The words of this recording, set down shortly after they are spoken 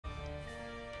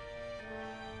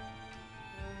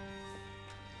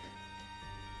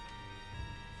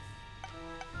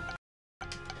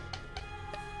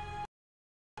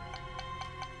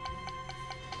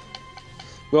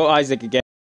Will Isaac again.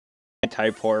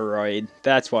 Anti-Polaroid.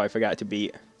 That's why I forgot to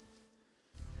beat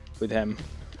with him.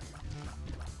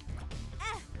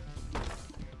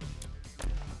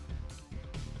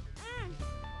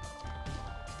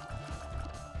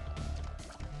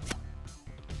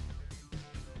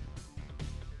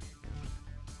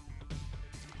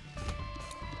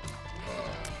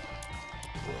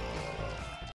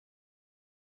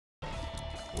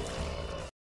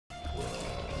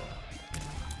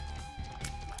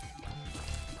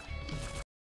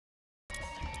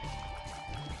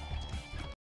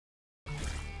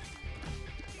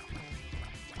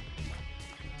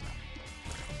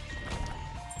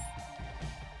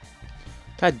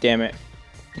 God damn it.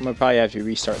 I'm gonna probably have to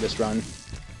restart this run.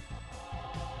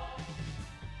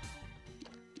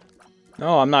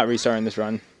 No, I'm not restarting this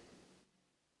run.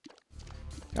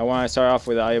 I want to start off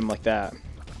with an item like that.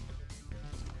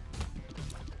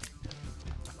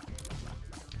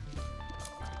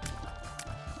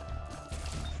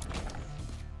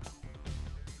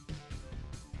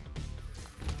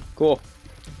 Cool.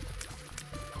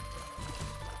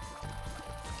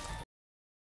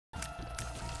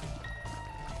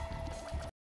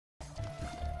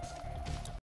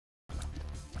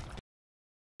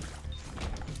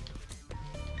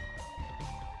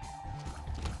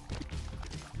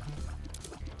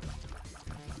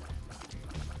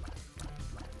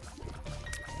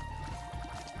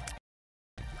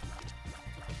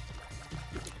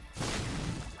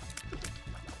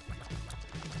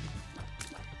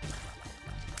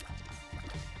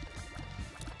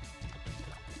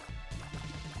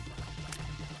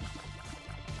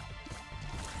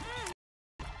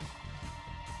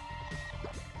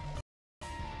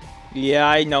 Yeah,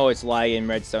 I know it's lagging,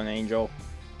 Redstone Angel.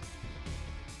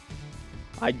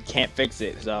 I can't fix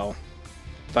it, so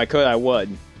if I could, I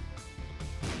would.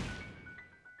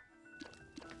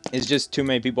 It's just too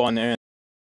many people on there.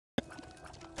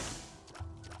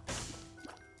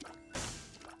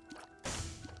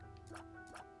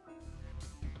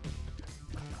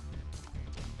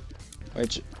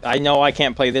 Which, I know I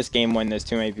can't play this game when there's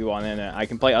too many people on the internet. I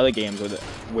can play other games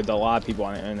with a lot of people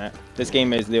on the internet. This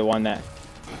game is the one that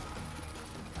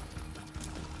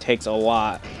takes a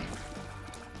lot.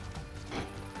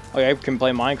 Okay, I can play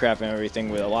Minecraft and everything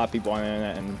with a lot of people on the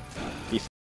internet and be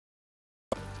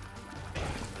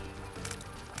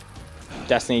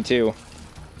Destiny 2.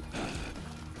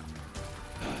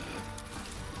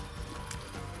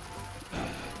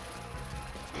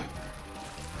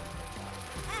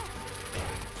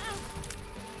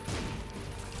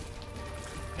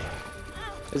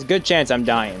 There's a good chance I'm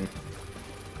dying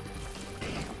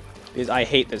because I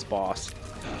hate this boss.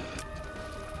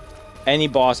 Any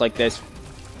boss like this,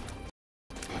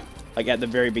 like at the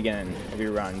very beginning of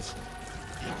your runs.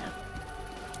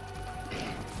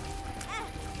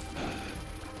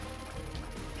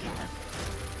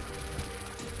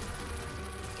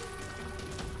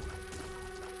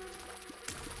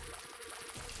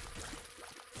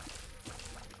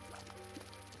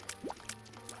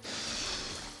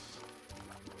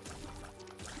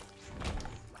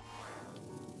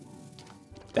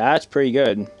 That's pretty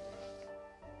good.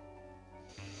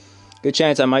 Good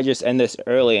chance I might just end this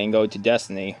early and go to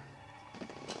Destiny.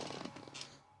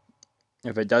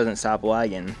 If it doesn't stop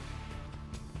lagging.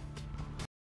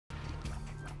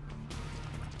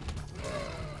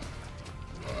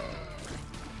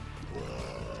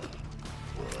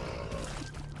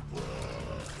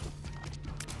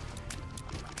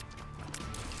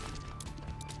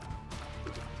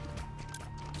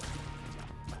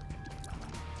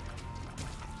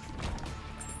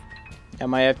 I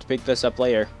might have to pick this up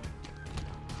later.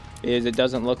 Because it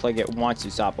doesn't look like it wants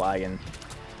to stop lagging.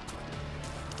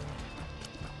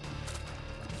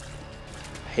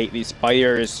 I hate these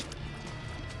spiders.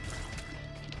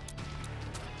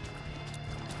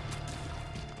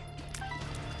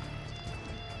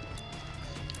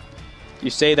 You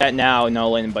say that now,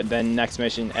 Nolan, but then next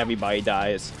mission everybody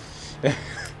dies.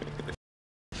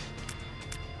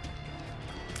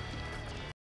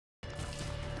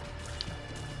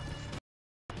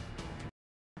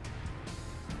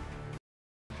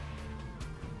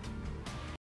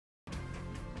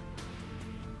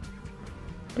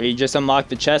 You just unlocked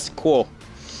the chest? Cool.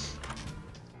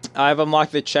 I've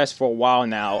unlocked the chest for a while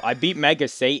now. I beat Mega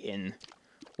Satan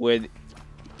with...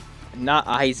 Not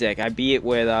Isaac. I beat it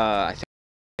with, I think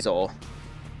Azazel.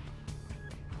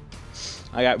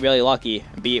 I got really lucky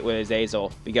and beat it with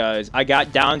Azazel because I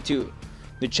got down to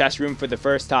the chest room for the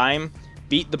first time,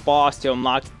 beat the boss to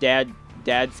unlock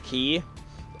Dad's key,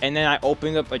 and then I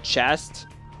opened up a chest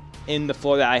in the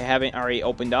floor that I haven't already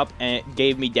opened up, and it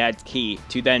gave me Dad's key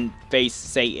to then face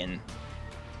Satan.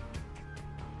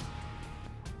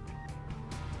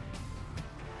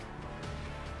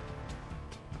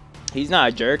 He's not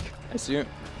a jerk.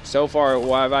 So far,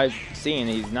 what I've seen,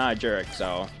 he's not a jerk,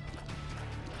 so.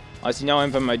 Unless you know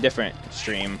him from a different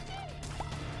stream.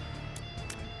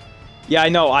 Yeah, I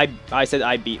know, I said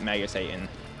I beat Mega Satan.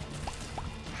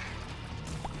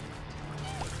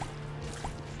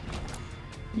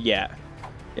 Yeah.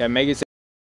 Yeah, Mega Satan.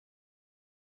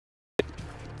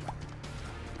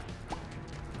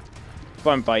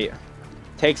 Fun fight.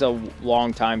 Takes a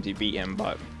long time to beat him,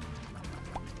 but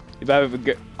if I have a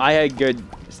good, I had good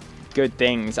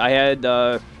things. I had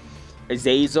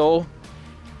Azazel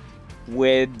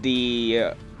with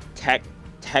the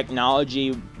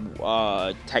technology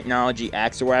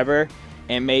X or whatever,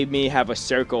 and made me have a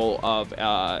circle of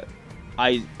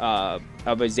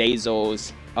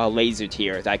Azazel's laser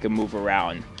tier that I could move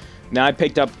around. Then I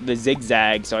picked up the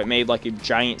zigzag, so it made like a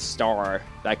giant star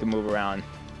that I could move around.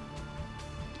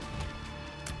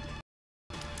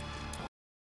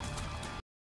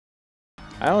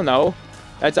 I don't know.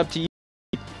 That's up to you.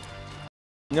 You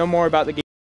know more about the game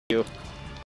than you.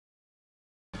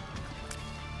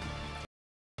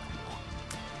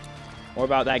 More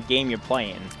about that game you're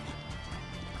playing.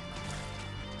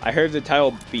 I heard the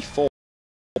title before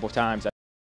a couple times.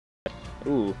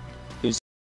 Ooh, who's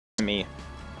me?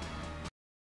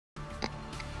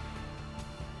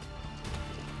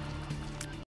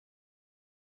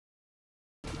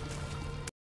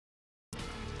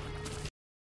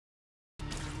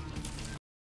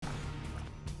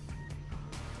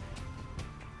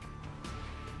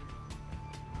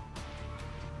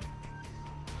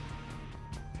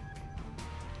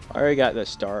 I already got the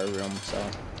star room, so.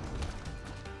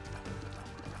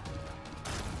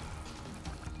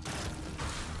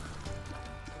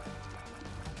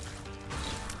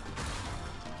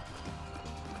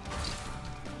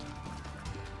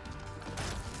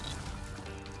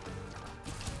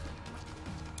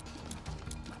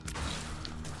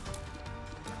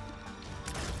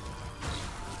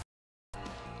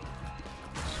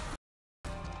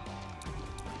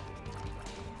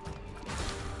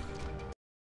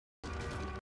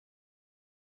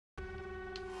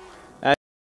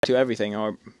 To everything,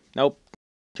 or nope,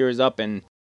 cures up. And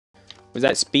was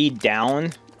that speed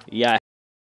down? Yeah,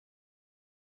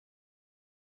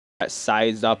 that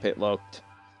sized up it looked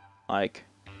like.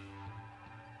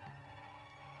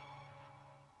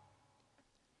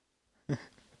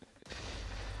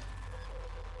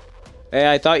 Hey,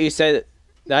 I thought you said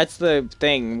that's the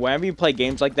thing. Whenever you play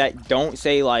games like that, don't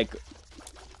say like,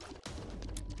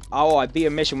 "Oh, I beat a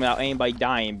mission without anybody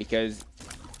dying," because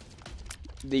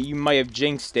you might have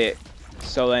jinxed it,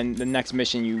 so then the next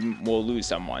mission you will lose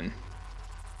someone.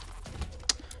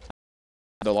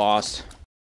 The loss.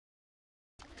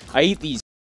 I eat these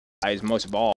guys most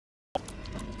of all.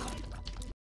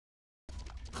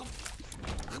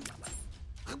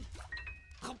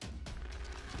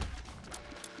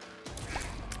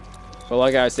 But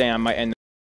like I was saying, I might end.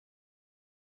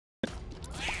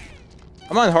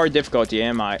 I'm on hard difficulty,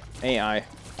 ain't I?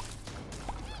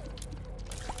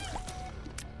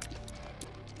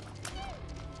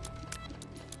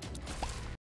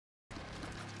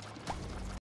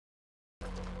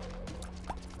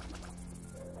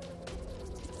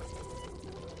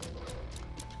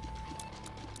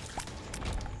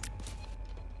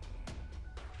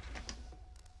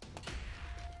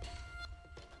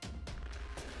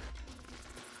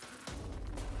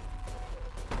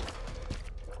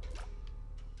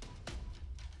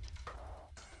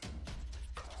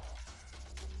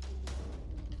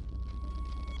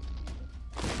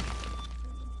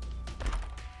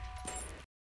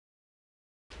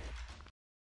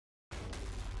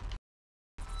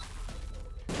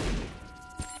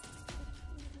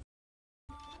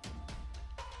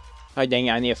 Oh dang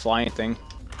it, I need a flying thing.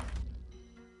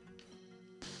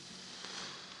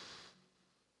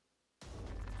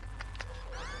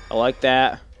 I like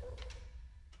that.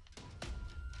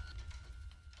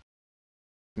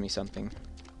 Give me something.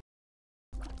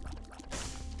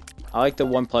 I like the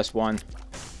 1+1.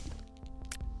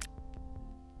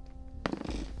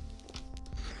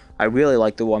 I really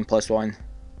like the 1+1.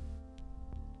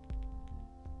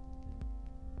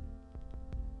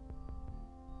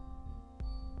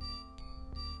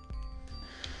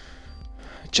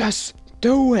 Just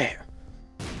do it.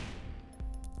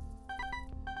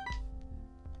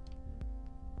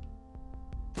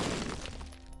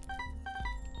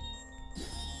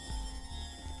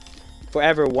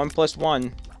 Forever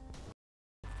 1+1.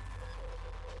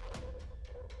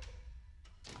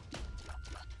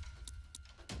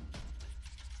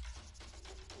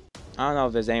 I don't know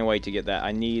if there's any way to get that.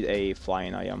 I need a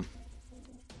flying item.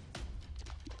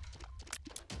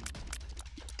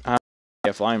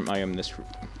 A flying item this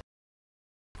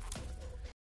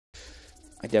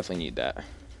definitely need that.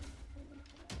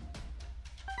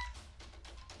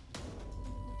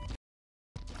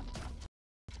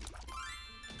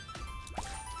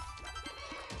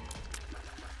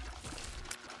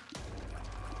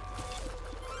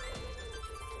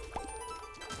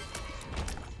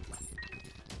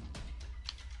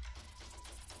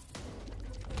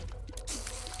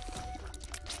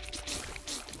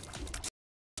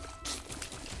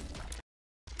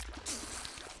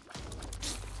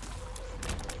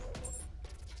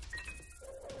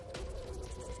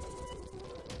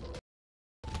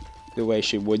 The way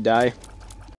she would die.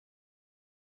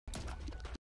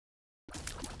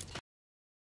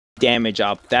 Damage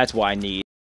up, that's what I need.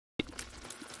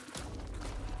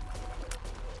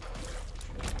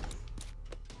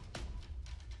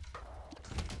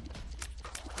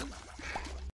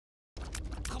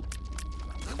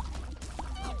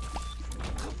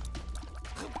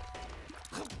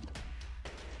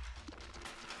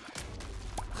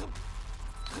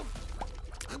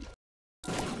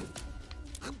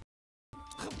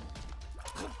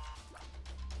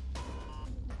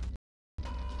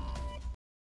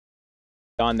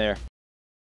 On there.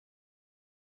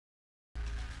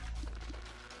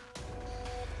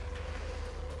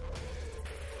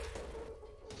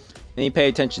 And you pay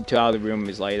attention to how the room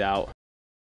is laid out.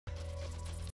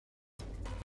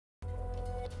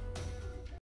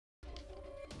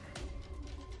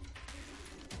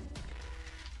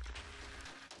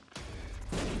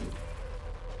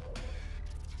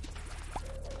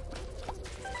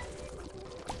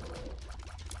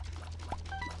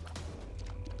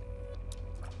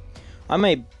 I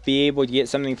might be able to get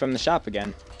something from the shop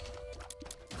again.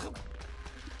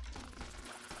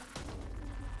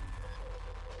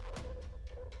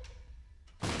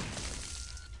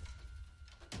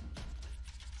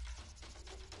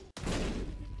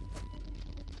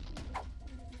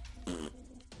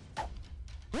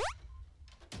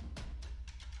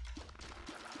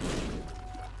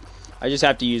 I just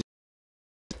have to use.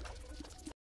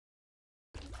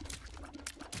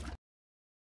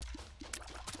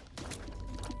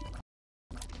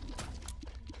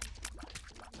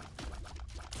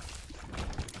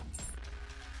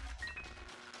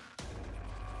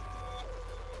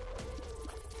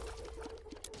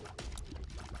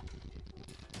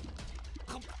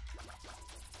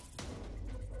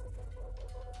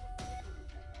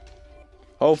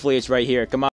 Hopefully it's right here.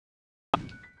 Come on.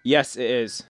 Yes, it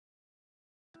is.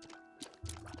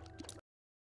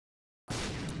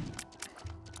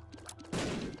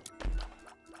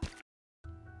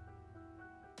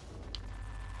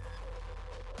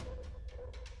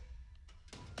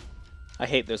 I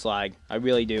hate this lag. I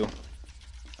really do.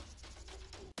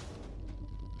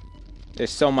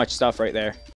 There's so much stuff right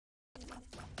there.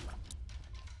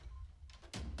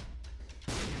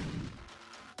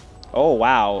 Oh,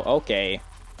 wow. Okay.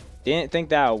 Didn't think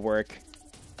that would work.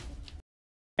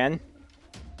 Again?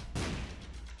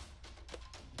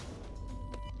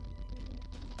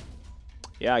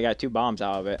 Yeah, I got 2 bombs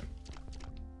out of it.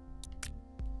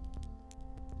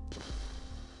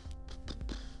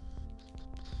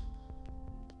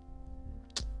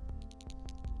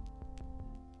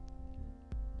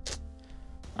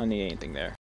 I don't need anything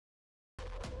there.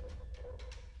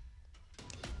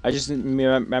 I just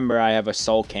remember I have a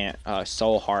soul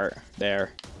heart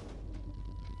there.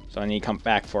 So I need to come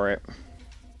back for it.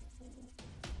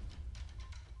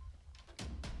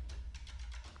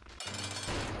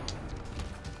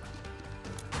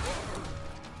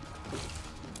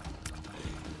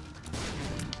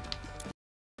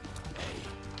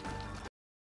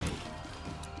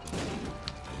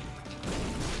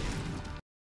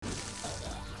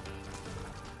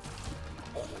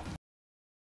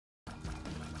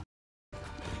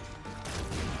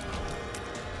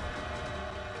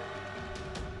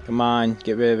 Come on,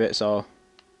 get rid of it, so.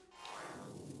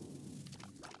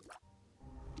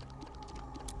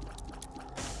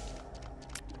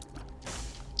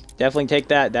 Definitely take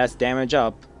that, that's damage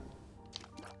up.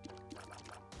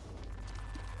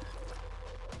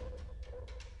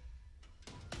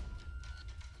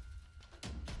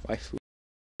 Why food?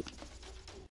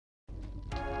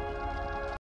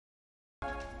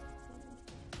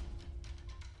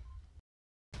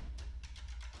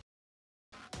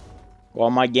 Well,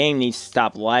 my game needs to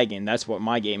stop lagging. That's what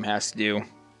my game has to do.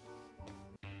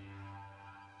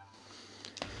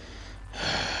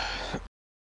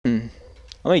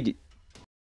 I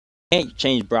can't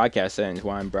change broadcast settings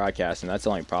while I'm broadcasting. That's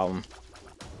the only problem.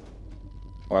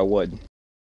 Or I would.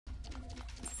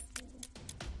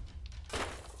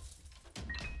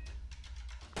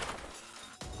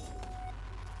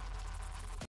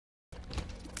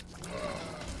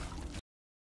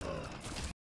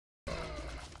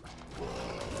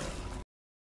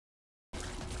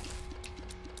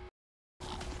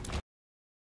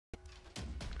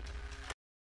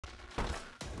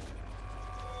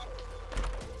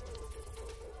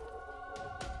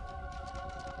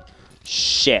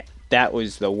 Shit, that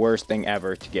was the worst thing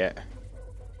ever to get.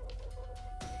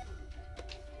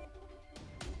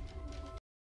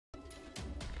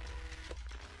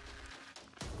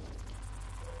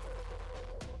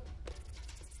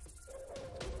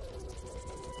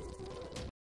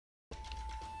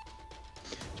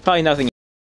 Probably nothing.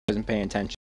 Wasn't paying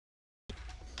attention.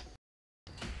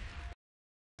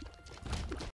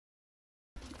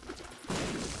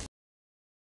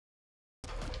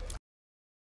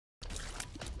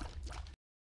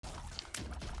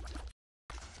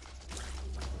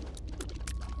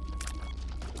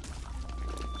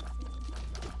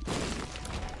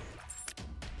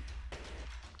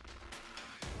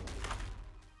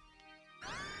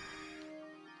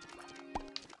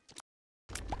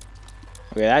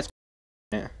 Okay, that's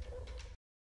yeah.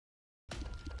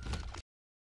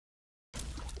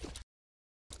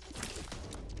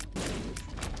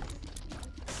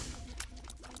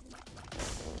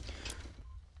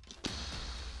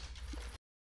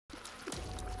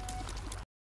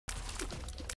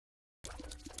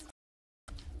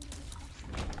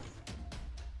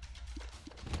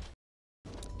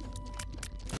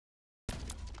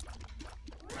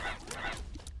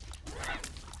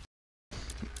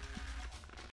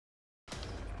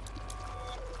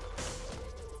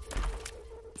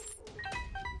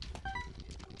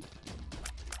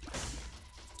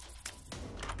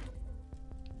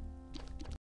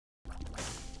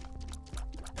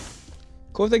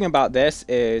 Cool thing about this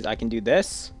is I can do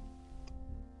this.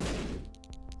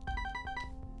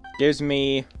 Gives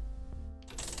me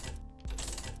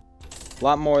a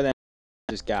lot more than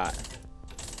I just got.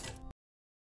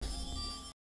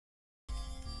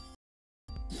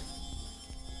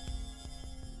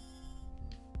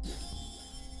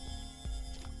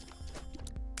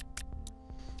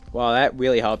 Wow, that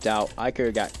really helped out. I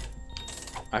could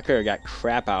have got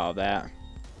crap out of that.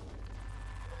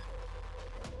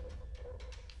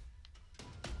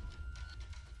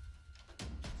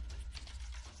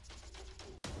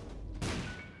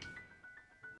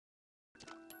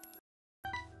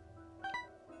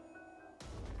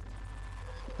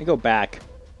 Let me go back.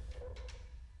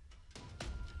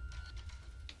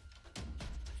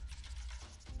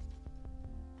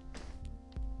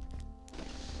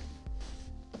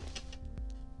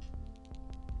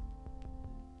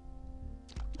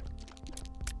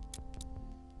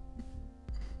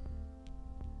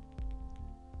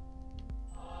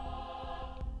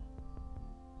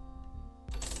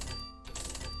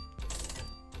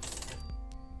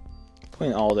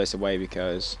 Putting all this away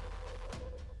because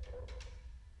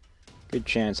good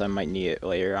chance I might need it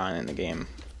later on in the game.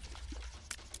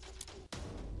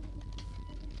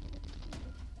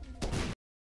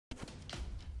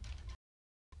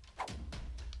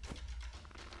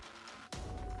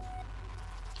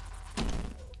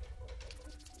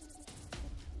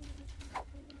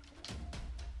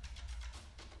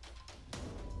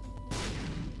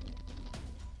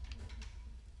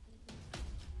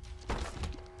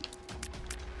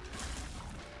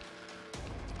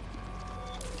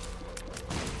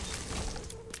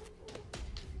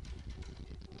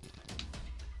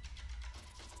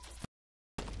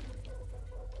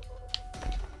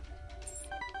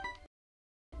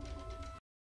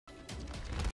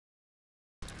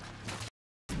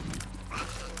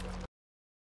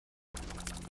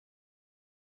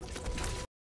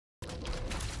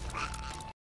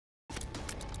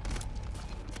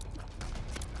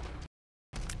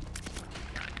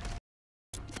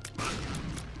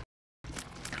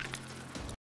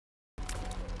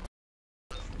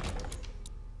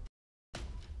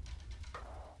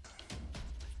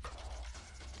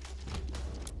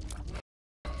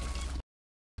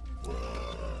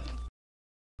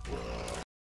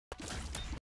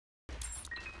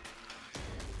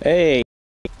 Hey.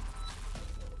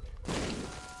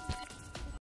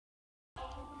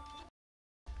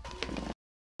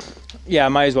 Yeah, I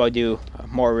might as well do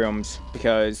more rooms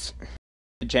because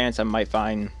the chance I might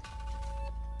find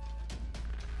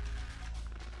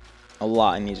a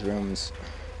lot in these rooms.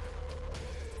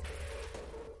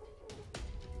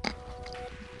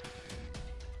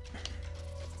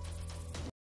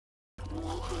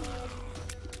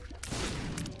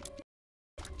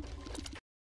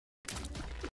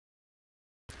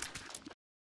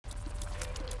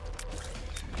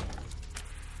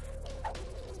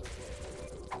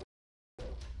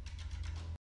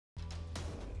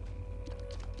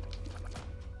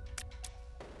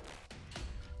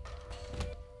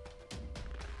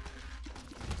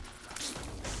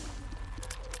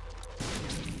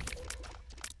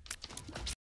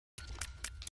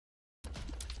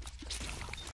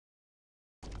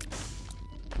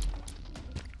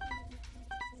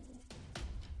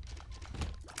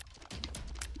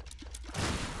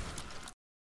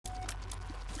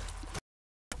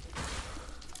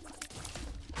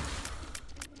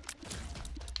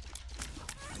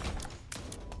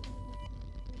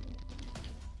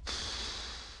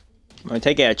 gonna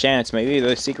take it a chance. Maybe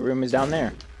the secret room is down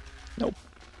there. Nope.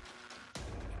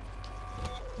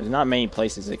 There's not many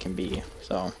places it can be,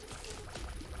 so.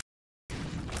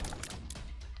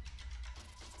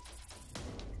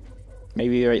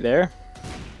 Maybe right there?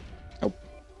 Nope.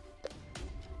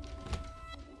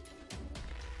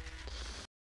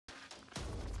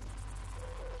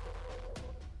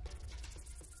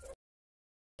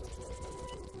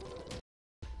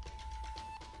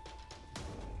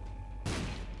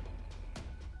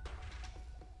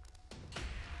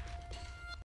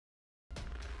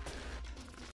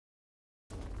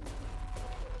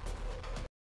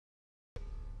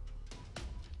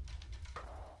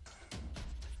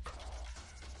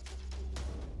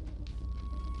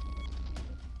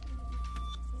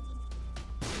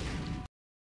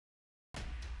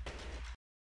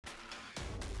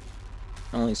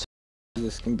 Only so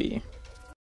this can be.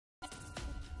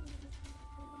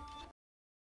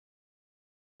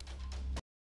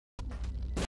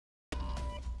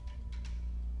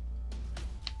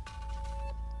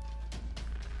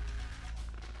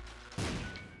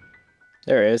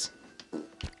 There it is.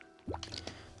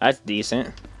 That's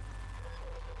decent.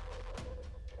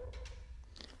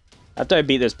 After I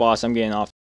beat this boss, I'm getting off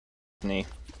knee.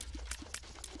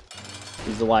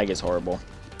 Because the lag is horrible.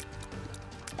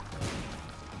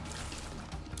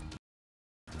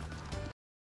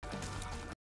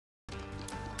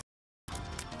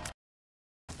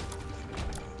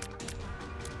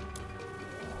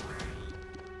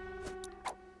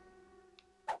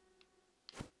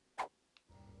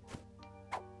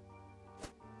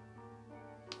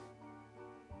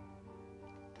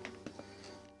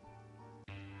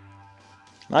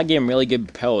 I'm not getting really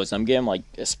good pills. I'm getting like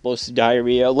explosive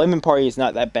diarrhea. Lemon Party is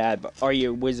not that bad, but Are You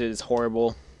a Wizard is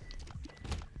horrible.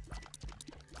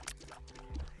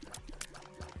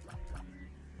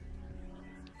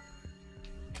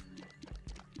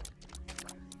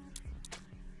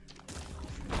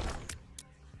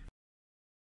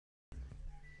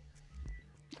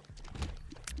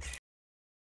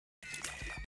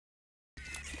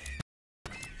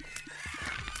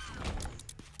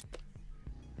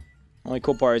 Only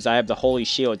cool part is I have the Holy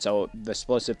Shield, so the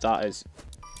explosive thought is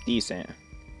decent.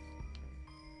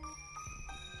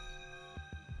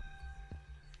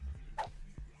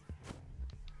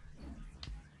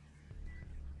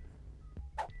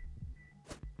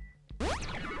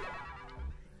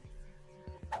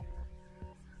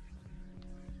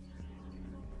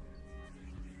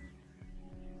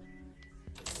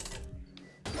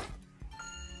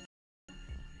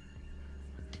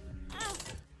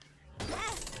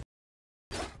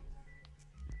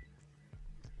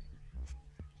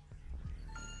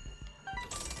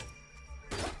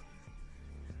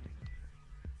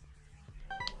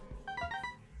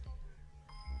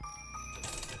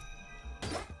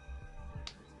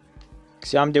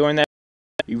 See how I'm doing that?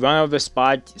 You run over the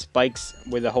spikes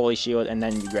with the Holy Shield and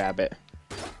then you grab it.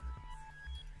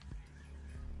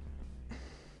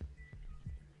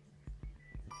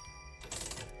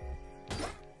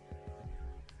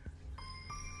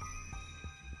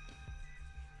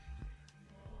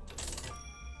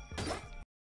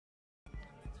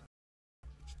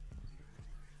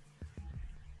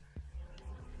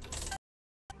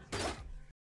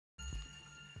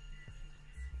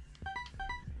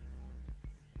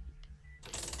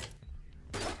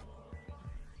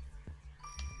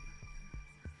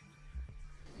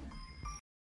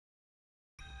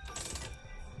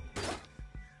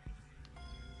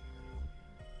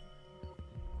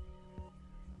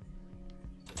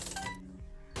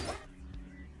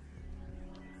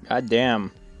 God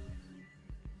damn.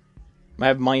 I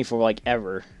have money for like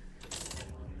ever.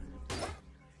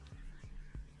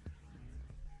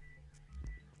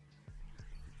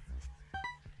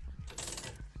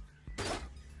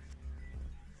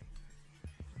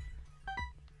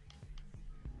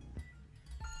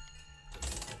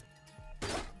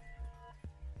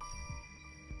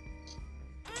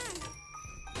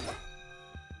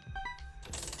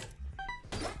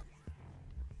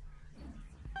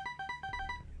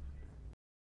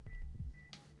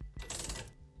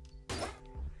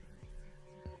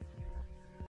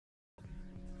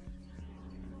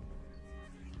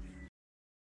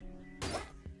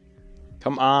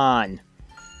 Come on.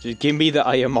 Just give me the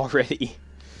item already.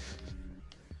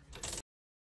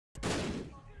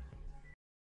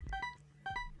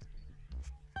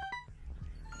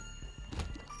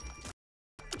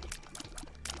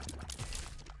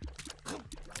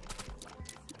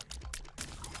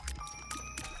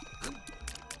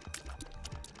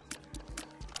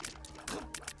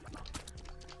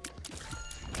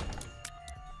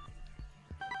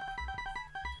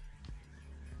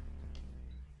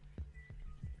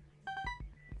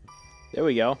 There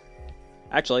we go.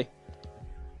 Actually.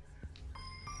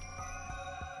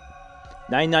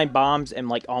 99 bombs and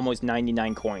like almost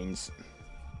 99 coins.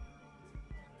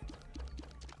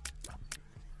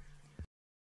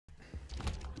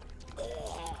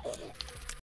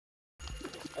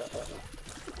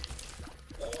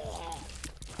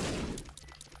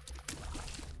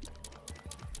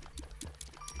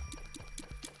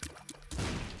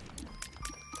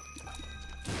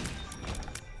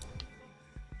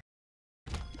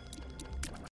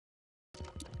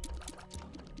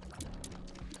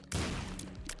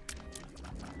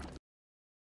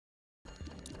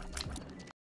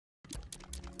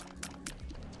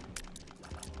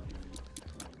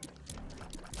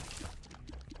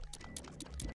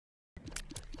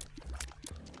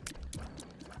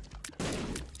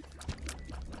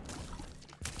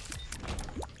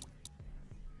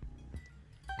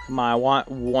 Come on, I want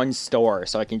one store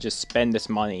so I can just spend this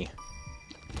money.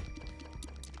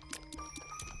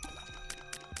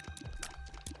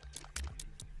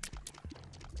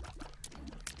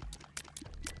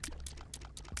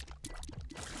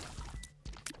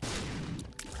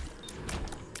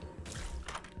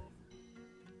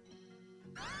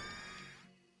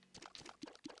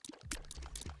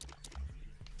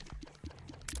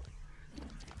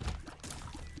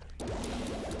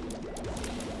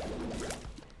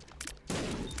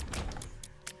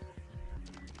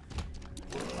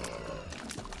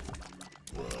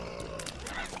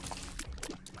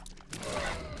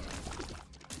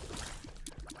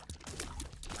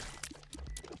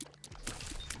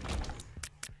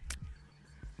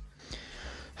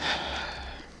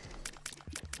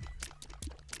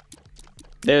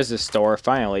 There's the store,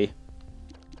 finally.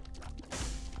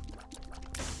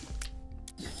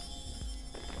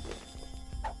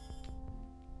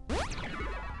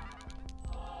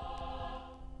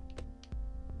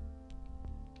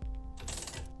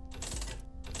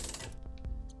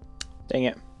 Dang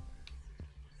it.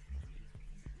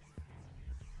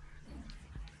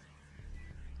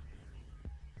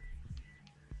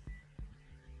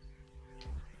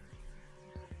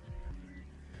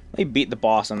 Let me beat the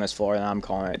boss on this floor, and I'm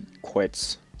calling it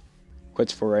quits.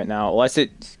 Quits for right now. Unless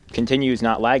it continues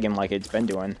not lagging like it's been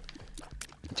doing.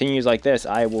 Continues like this,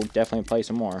 I will definitely play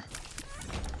some more.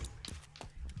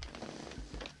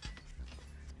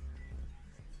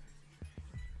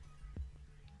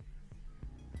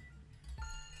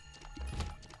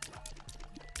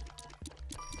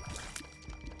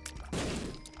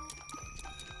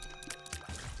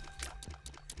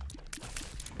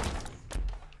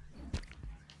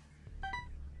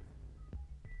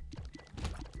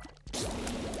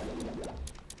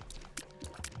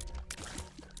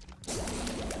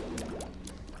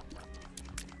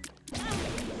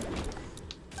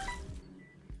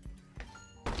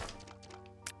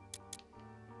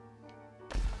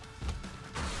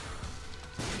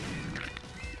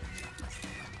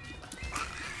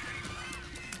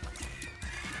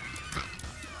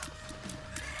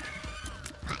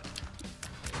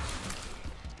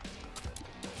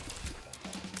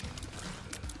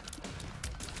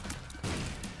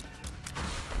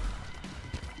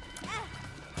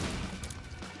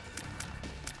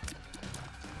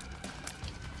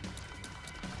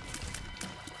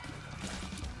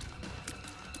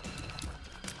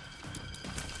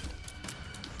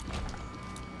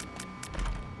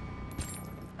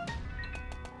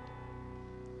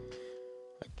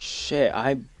 Shit,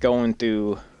 I'm going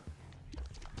through...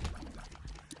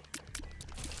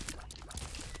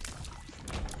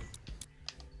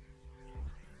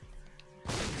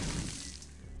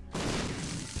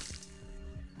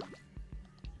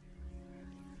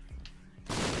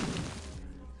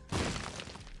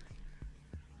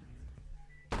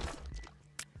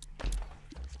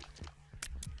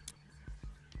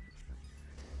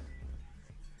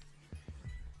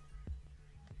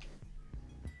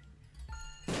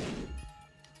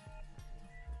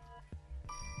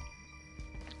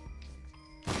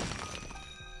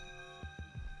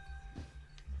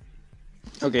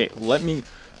 Okay, let me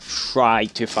try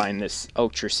to find this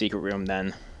ultra secret room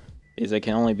then. Because it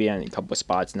can only be in a couple of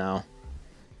spots now.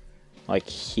 Like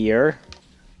here.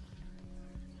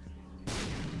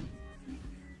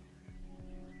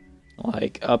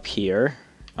 Like up here.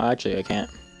 Oh, actually, I can't.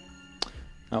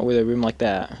 Not with a room like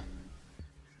that.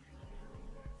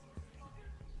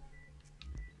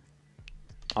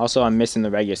 Also, I'm missing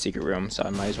the regular secret room, so I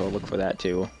might as well look for that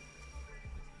too.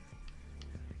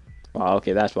 Well,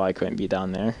 okay, that's why I couldn't be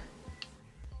down there.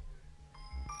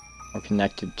 Or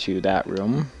connected to that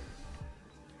room.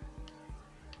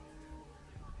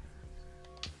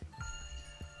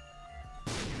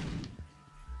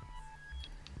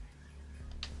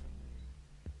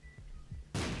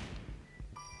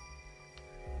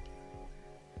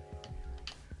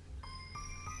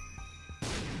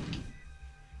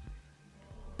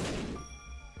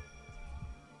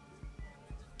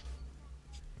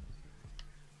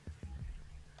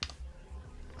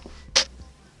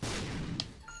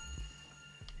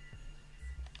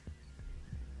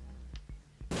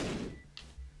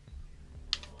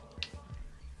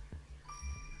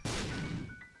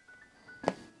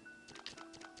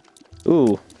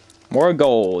 Ooh, more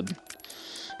gold.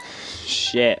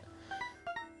 Shit.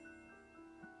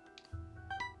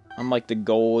 I'm like the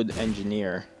gold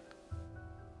engineer.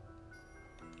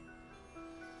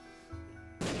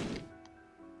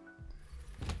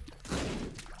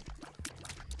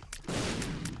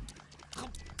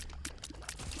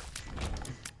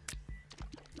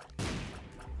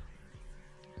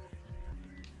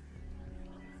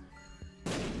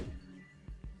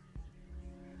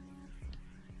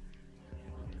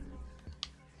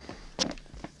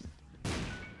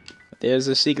 There's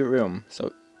a secret room.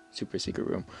 So, super secret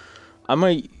room. I'm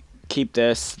gonna keep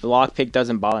this. The lockpick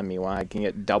doesn't bother me when I can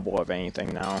get double of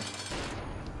anything now.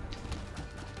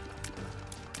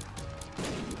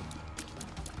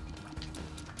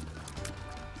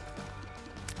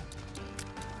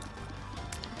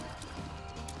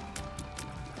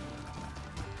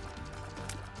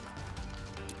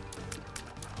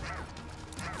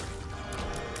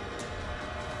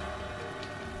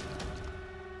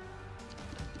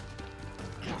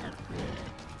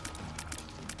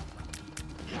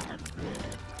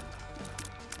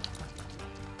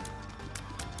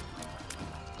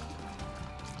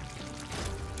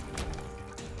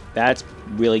 That's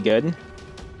really good.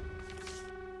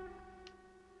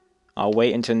 I'll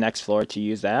wait until next floor to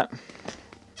use that.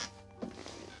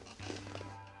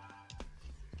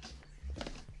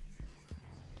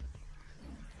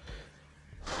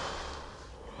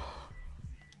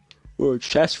 Ooh,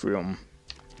 chest room.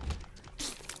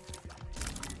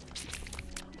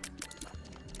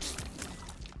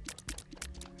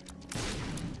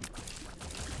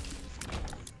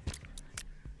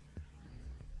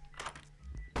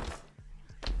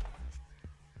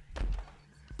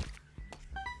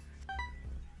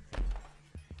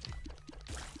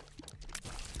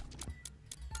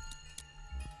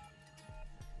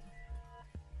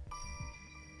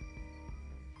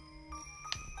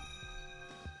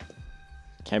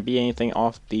 Can't be anything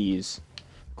off these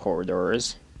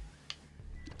corridors.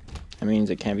 That means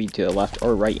it can't be to the left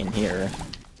or right in here.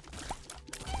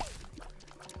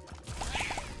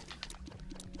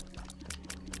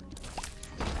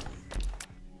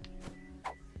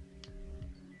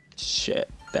 Shit,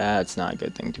 that's not a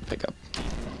good thing to pick up.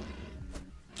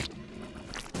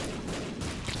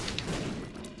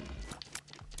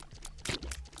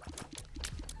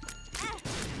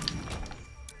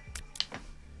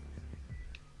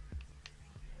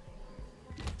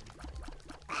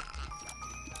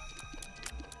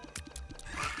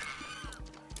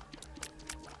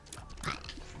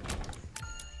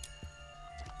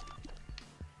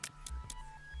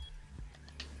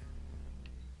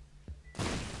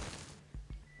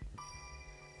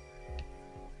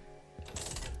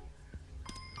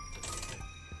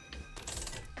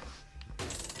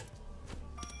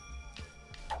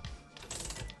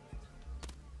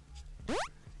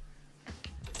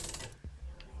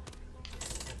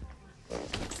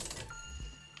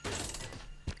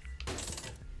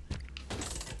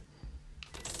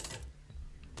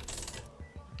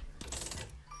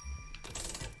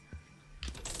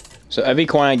 So every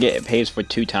coin I get, it pays for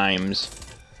 2 times.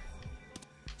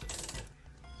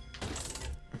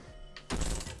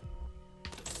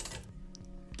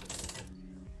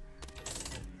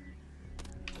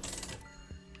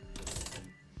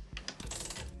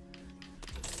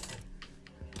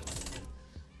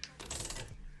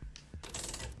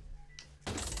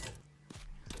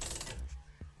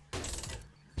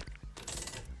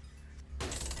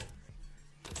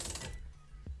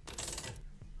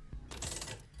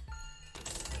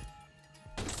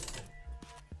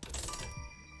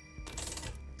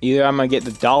 Either I'm gonna get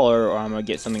the dollar or I'm gonna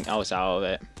get something else out of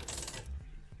it.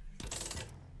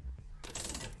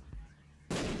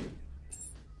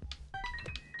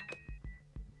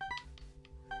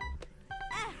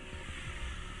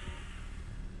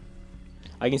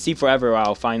 I can see forever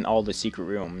I'll find all the secret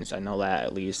rooms. I know that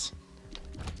at least.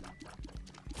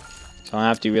 So I don't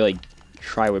have to really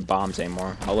try with bombs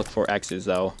anymore. I'll look for X's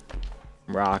though.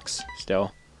 Rocks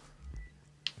still.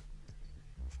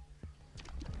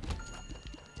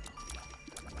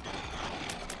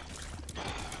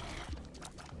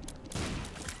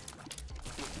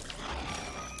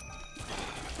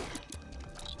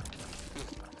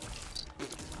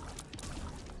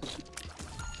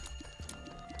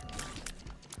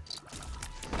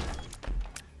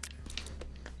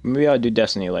 Maybe I'll do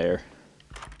Destiny later.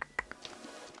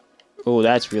 Oh,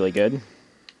 that's really good.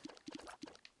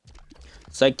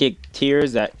 Psychic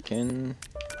tears that can...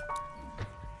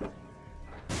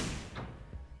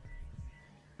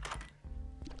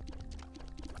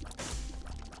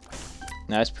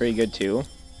 That's pretty good too.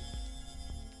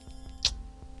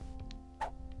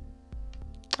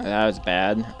 That was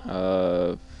bad.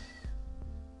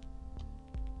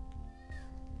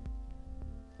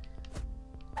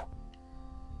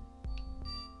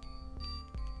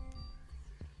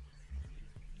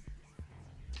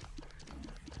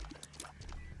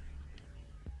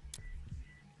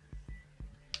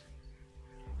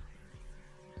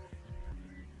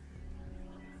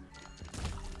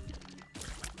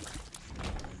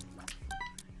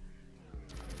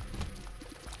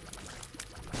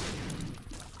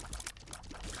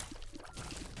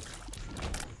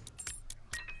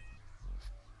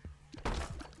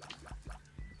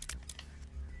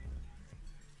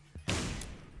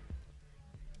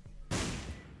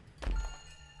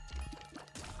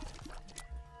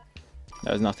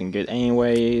 That was nothing good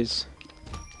anyways.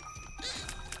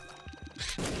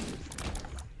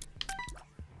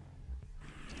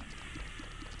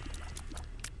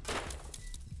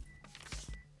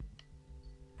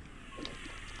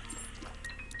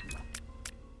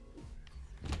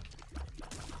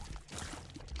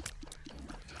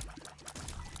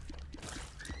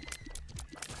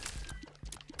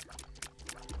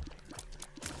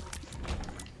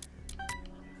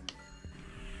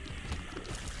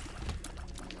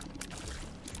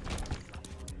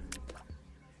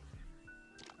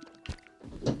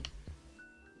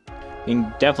 You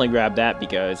can definitely grab that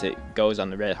because it goes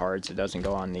on the red hearts, it doesn't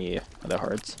go on the other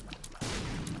hearts.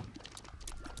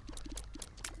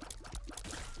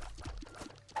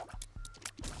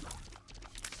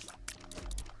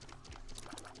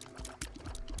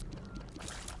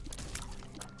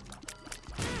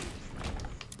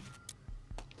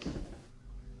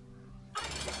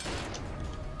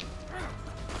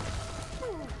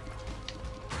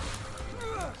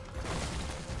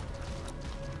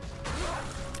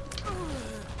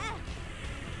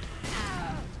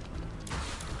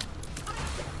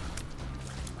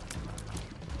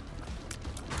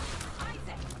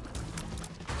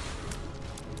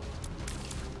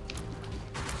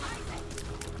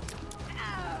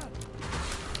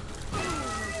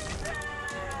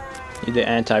 Need the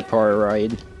anti-power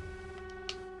ride.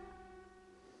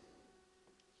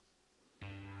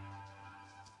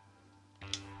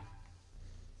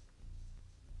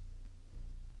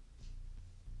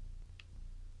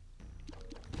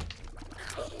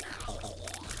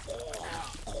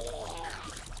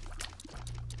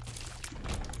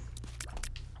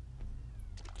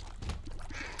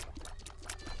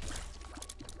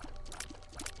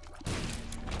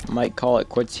 Might call it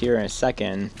quits here in a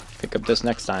second. Pick up this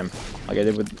next time, like I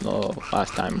did with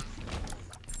last time.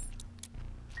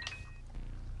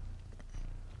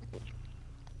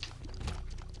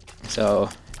 So,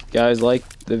 if you guys like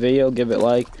the video, give it a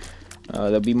like.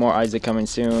 There'll be more Isaac coming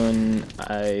soon.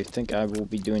 I think I will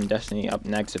be doing Destiny up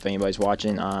next if anybody's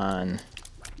watching on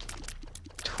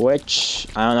Twitch.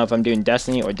 I don't know if I'm doing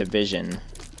Destiny or Division.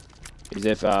 Because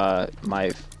if my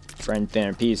friend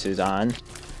Thinner Peace is on,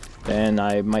 then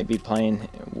I might be playing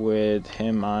with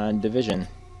him on Division.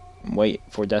 Wait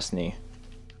for Destiny.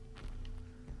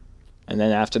 And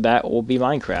then after that will be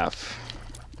Minecraft.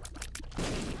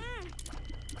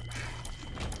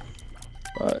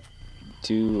 But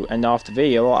to end off the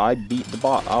video, I beat the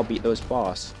boss. I'll beat those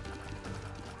boss.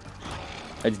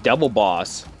 It's double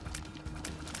boss.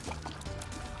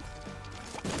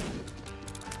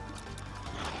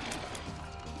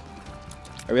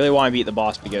 I really want to beat the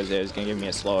boss because it was going to give me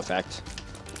a slow effect.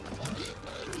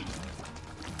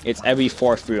 It's every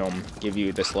 4th room give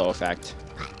you the slow effect.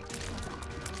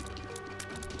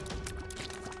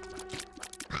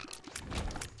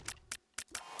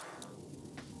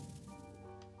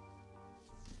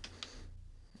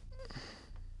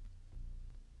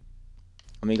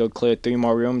 Let me go clear 3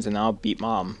 more rooms and I'll beat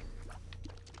Mom.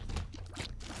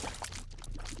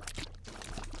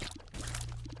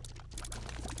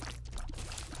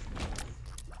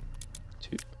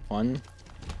 1,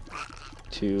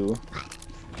 2. Well,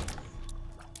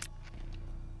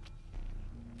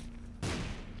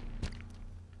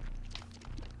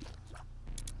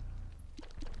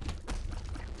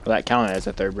 that counted as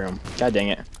a 3rd room. God dang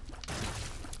it.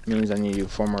 That means I need to do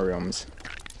 4 more rooms.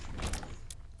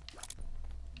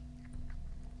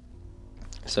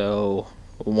 So,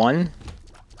 1.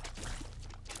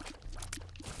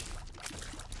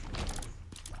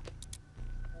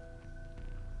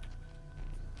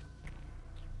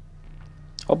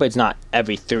 Hope it's not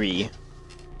every 3.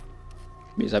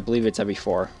 Because I believe it's every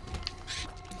 4.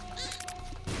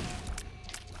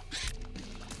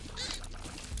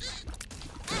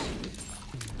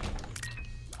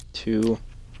 2,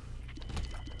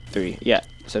 3. Yeah,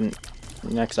 so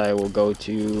next I will go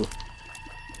to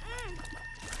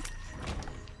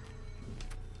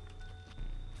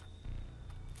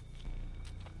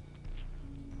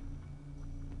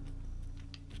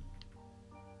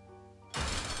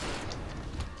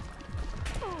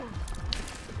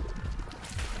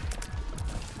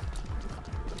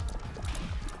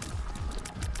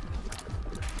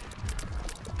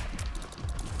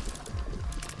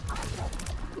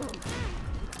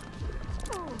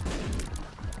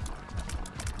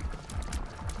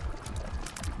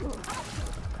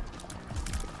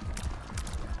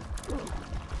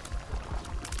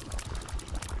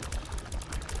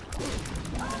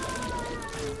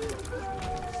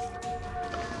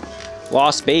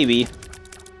Lost baby.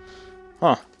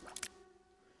 Huh.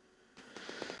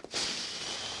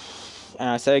 And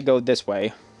I said I'd go this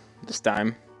way. This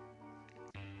time.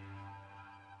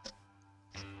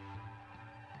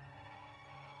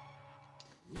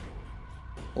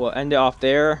 We'll end it off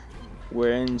there.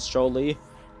 We're in Stroley.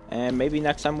 And maybe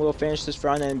next time we'll finish this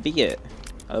run and beat it.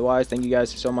 Otherwise, thank you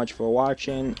guys so much for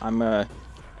watching. I'm gonna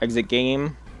exit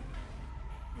game.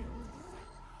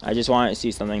 I just wanted to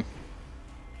see something.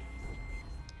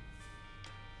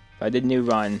 I did new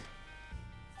run.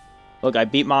 Look, I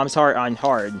beat Mom's Heart on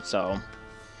hard, so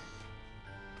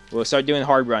we'll start doing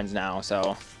hard runs now.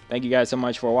 So thank you guys so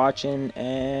much for watching,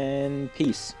 and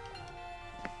peace.